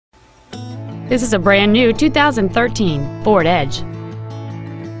This is a brand new 2013 Ford Edge.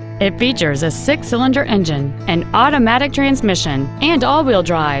 It features a 6-cylinder engine, an automatic transmission, and all-wheel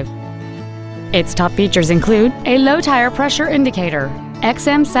drive. Its top features include a low tire pressure indicator,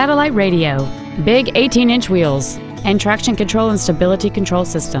 XM satellite radio, big 18-inch wheels, and traction control and stability control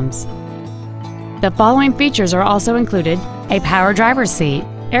systems. The following features are also included: a power driver's seat,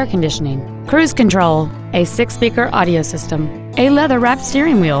 air conditioning, cruise control, a 6-speaker audio system, a leather-wrapped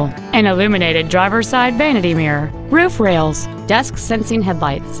steering wheel, an illuminated driver's side vanity mirror, roof rails, dusk sensing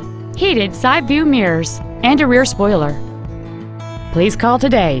headlights, heated side view mirrors, and a rear spoiler. Please call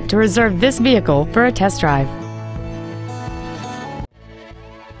today to reserve this vehicle for a test drive.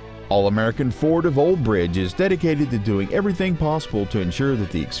 All-American Ford of Old Bridge is dedicated to doing everything possible to ensure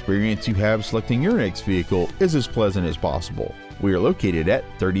that the experience you have selecting your next vehicle is as pleasant as possible. We are located at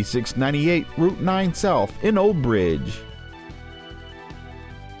 3698 Route 9 South in Old Bridge.